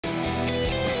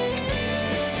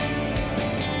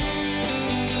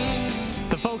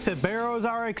folks at Barrows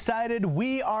are excited,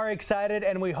 we are excited,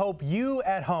 and we hope you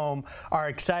at home are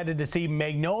excited to see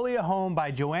Magnolia Home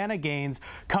by Joanna Gaines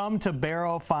come to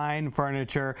Barrow Fine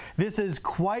Furniture. This is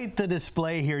quite the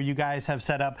display here you guys have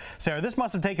set up. Sarah, this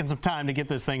must have taken some time to get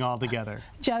this thing all together.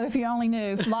 Joe, if you only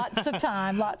knew. Lots of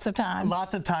time, lots of time.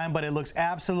 Lots of time, but it looks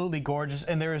absolutely gorgeous,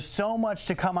 and there is so much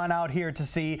to come on out here to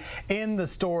see in the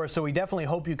store, so we definitely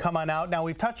hope you come on out. Now,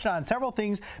 we've touched on several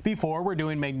things before. We're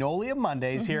doing Magnolia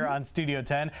Mondays here on Studio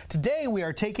 10. Today, we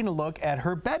are taking a look at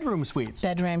her bedroom suites.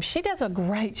 Bedrooms. She does a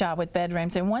great job with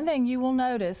bedrooms, and one thing you will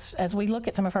notice as we look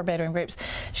at some of her bedroom groups,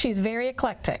 she's very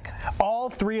eclectic. All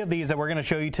three of these that we're going to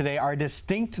show you today are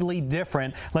distinctly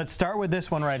different. Let's start with this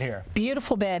one right here.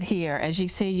 Beautiful bed here. As you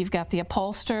see, you've got the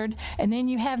upholstered, and then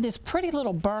you have this pretty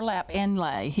little burlap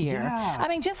inlay here. Yeah. I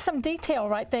mean, just some detail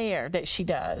right there that she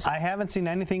does. I haven't seen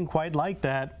anything quite like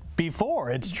that before.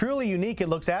 It's truly unique. It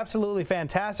looks absolutely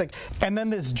fantastic. And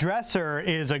then this dresser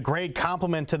is a great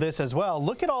complement to this as well.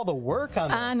 Look at all the work on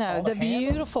this. I know, the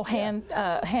beautiful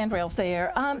handrails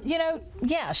there. You know,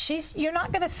 yeah, you're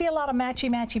not going to see a lot of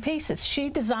matchy-matchy pieces. She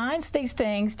designs these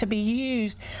things to be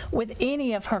used with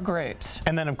any of her groups.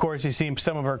 And then, of course, you see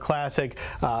some of her classic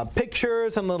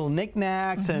pictures and little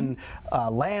knickknacks and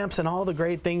lamps and all the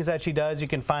great things that she does. You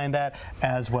can find that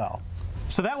as well.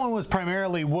 So that one was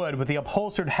primarily wood with the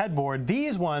upholstered headboard.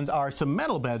 These ones are some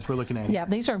metal beds we're looking at here. Yeah,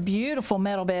 these are beautiful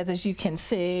metal beds, as you can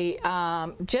see.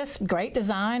 Just great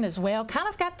design as well. Kind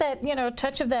of got that, you know,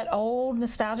 touch of that old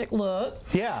nostalgic look.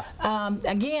 Yeah.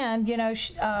 Again, you know,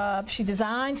 she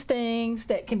designs things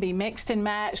that can be mixed and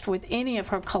matched with any of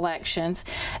her collections.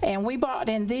 And we brought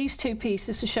in these two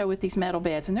pieces to show with these metal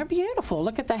beds, and they're beautiful.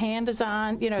 Look at the hand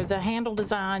design, you know, the handle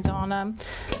designs on them.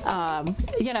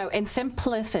 You know, and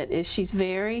simplicity. She's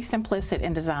very simplistic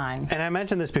in design. And I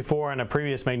mentioned this before on a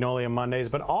previous Magnolia Mondays,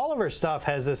 but all of her stuff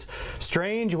has this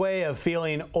strange way of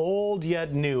feeling old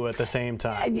yet new at the same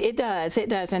time. It does,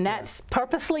 and that's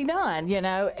purposely done, you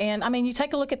know. And I mean, you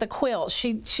take a look at the quilt.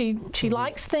 She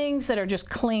likes things that are just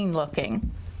clean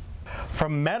looking.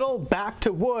 From metal back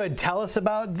to wood, tell us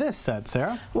about this set,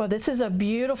 Sarah. Well, this is a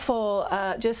beautiful,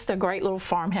 just a great little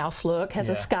farmhouse look. Has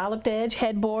a scalloped edge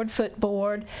headboard,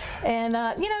 footboard, and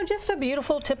you know, just a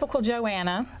beautiful, typical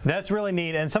Joanna. That's really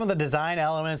neat. And some of the design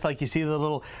elements, like you see the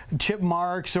little chip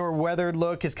marks or weathered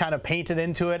look, is kind of painted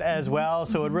into it as well.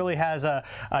 So it really has a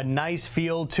nice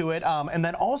feel to it. And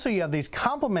then also you have these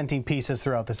complementing pieces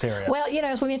throughout this area. Well, you know,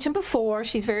 as we mentioned before,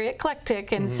 she's very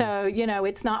eclectic, and so you know,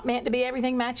 it's not meant to be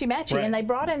everything matchy-matchy. Right. And they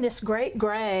brought in this great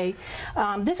gray.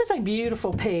 This is a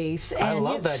beautiful piece. And I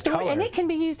love that color. And it can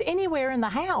be used anywhere in the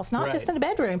house, not just in the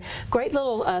bedroom. Great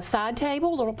little side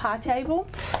table, little pie table,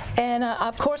 and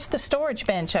of course the storage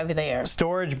bench over there.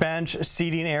 Storage bench,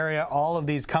 seating area, all of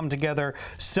these come together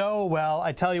so well.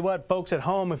 I tell you what, folks at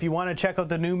home, if you want to check out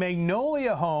the new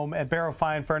Magnolia Home at Barrow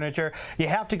Fine Furniture, you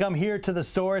have to come here to the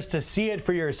stores to see it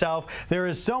for yourself. There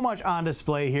is so much on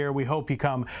display here. We hope you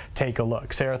come take a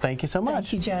look. Sarah, thank you so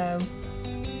much. Thank you, Joe.